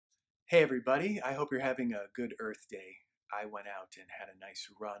Hey everybody, I hope you're having a good Earth Day. I went out and had a nice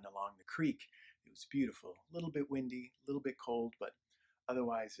run along the creek. It was beautiful, a little bit windy, a little bit cold, but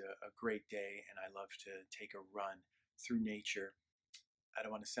otherwise a great day, and I love to take a run through nature. I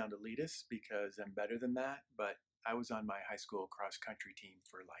don't want to sound elitist because I'm better than that, but I was on my high school cross country team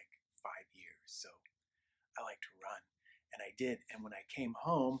for like 5 years, so I like to run. And I did, and when I came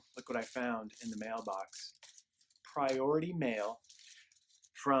home, look what I found in the mailbox. Priority mail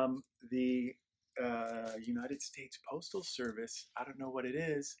from the United States Postal Service. I don't know what it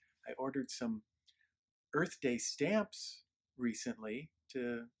is. I ordered some Earth Day stamps recently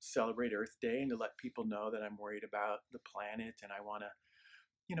to celebrate Earth Day and to let people know that I'm worried about the planet and I want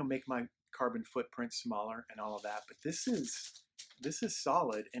to, make my carbon footprint smaller and all of that. But this is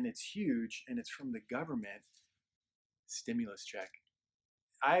solid and it's huge and it's from the government stimulus check.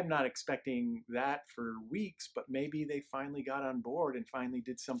 I'm not expecting that for weeks, but maybe they finally got on board and finally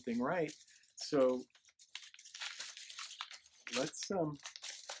did something right. So let's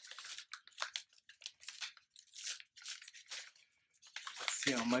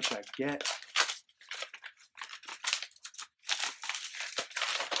see how much I get.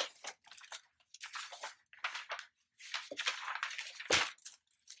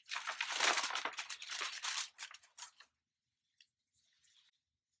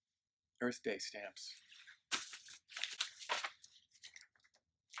 Earth Day stamps.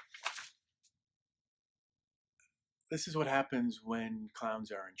 This is what happens when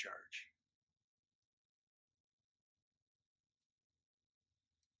clowns are in charge.